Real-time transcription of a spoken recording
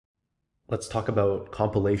Let's talk about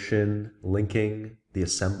compilation, linking, the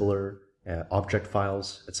assembler, object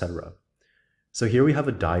files, etc. So here we have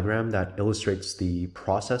a diagram that illustrates the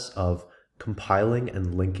process of compiling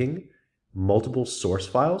and linking multiple source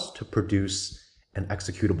files to produce an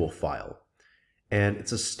executable file. And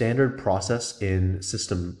it's a standard process in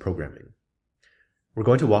system programming. We're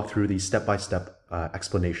going to walk through the step-by-step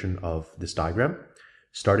explanation of this diagram,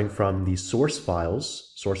 starting from the source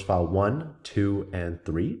files, source file 1, 2, and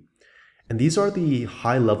 3. And these are the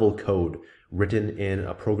high-level code written in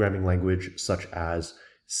a programming language such as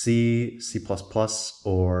C, C++,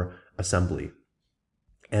 or assembly.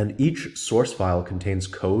 And each source file contains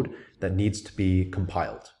code that needs to be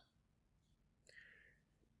compiled.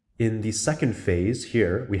 In the second phase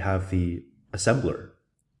here, we have the assembler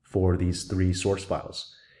for these three source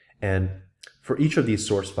files. And for each of these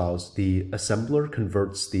source files, the assembler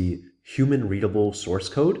converts the human-readable source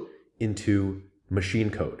code into machine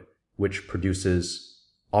code, which produces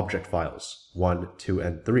object files 1, 2,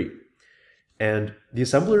 and 3. And the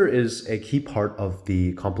assembler is a key part of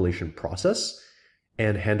the compilation process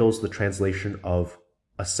and handles the translation of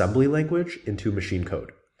assembly language into machine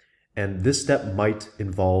code. And this step might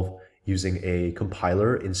involve using a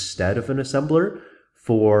compiler instead of an assembler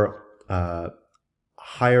for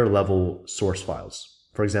higher level source files.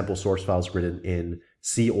 For example, source files written in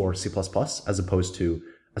C or C++ as opposed to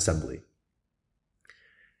assembly.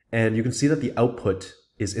 And you can see that the output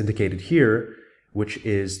is indicated here, which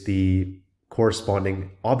is the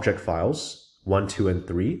corresponding object files 1, 2, and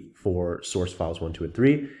 3 for source files 1, 2, and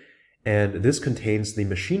 3. And this contains the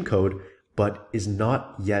machine code, but is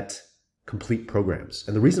not yet complete programs.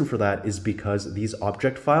 And the reason for that is because these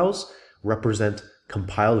object files represent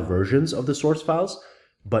compiled versions of the source files,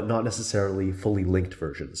 but not necessarily fully linked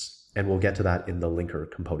versions. And we'll get to that in the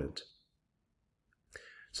linker component.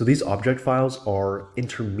 So these object files are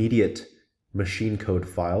intermediate machine code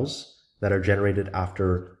files that are generated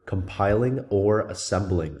after compiling or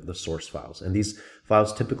assembling the source files. And these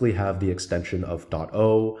files typically have the extension of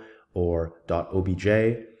 .o or .obj.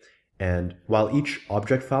 And while each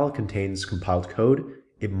object file contains compiled code,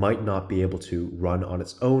 it might not be able to run on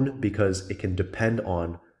its own because it can depend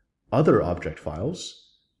on other object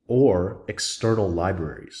files or external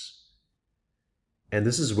libraries. And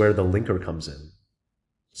this is where the linker comes in.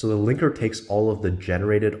 So the linker takes all of the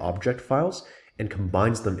generated object files and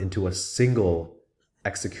combines them into a single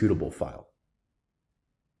executable file.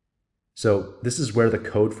 So this is where the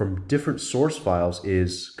code from different source files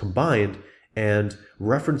is combined and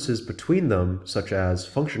references between them, such as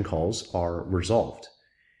function calls, are resolved.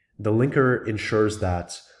 The linker ensures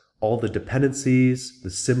that all the dependencies, the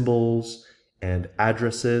symbols, and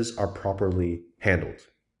addresses are properly handled.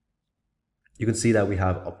 You can see that we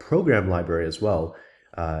have a program library as well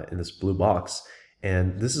in this blue box,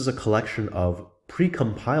 and this is a collection of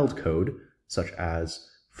pre-compiled code, such as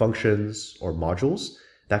functions or modules,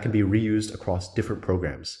 that can be reused across different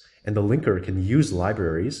programs. And the linker can use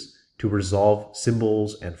libraries to resolve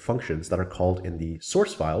symbols and functions that are called in the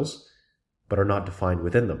source files, but are not defined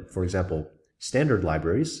within them. For example, standard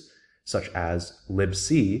libraries, such as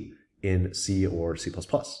libc in C or C++.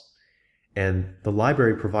 And the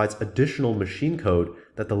library provides additional machine code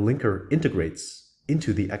that the linker integrates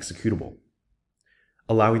into the executable,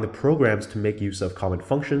 allowing the programs to make use of common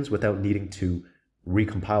functions without needing to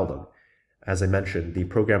recompile them. As I mentioned, the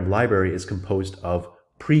program library is composed of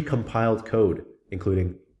pre-compiled code,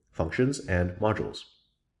 including functions and modules.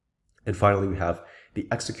 And finally, we have the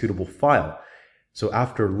executable file. So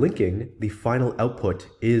after linking, the final output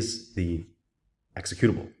is the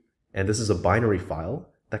executable. And this is a binary file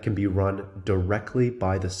that can be run directly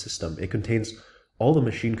by the system. It contains all the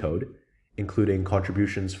machine code, including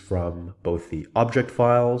contributions from both the object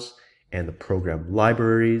files and the program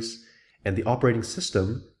libraries, and the operating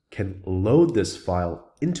system can load this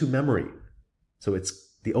file into memory. So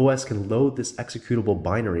the OS can load this executable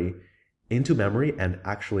binary into memory and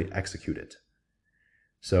actually execute it.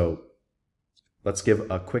 So let's give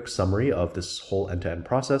a quick summary of this whole end-to-end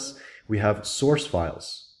process. We have source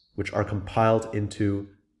files, which are compiled into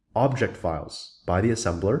object files by the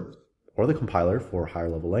assembler or the compiler for higher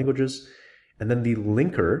level languages. And then the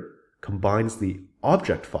linker combines the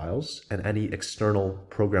object files and any external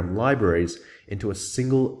program libraries into a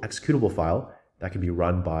single executable file that can be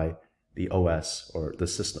run by the OS or the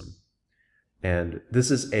system. And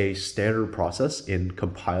this is a standard process in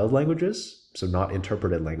compiled languages, so not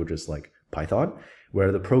interpreted languages like Python,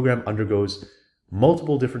 where the program undergoes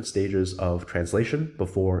multiple different stages of translation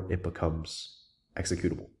before it becomes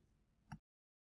executable.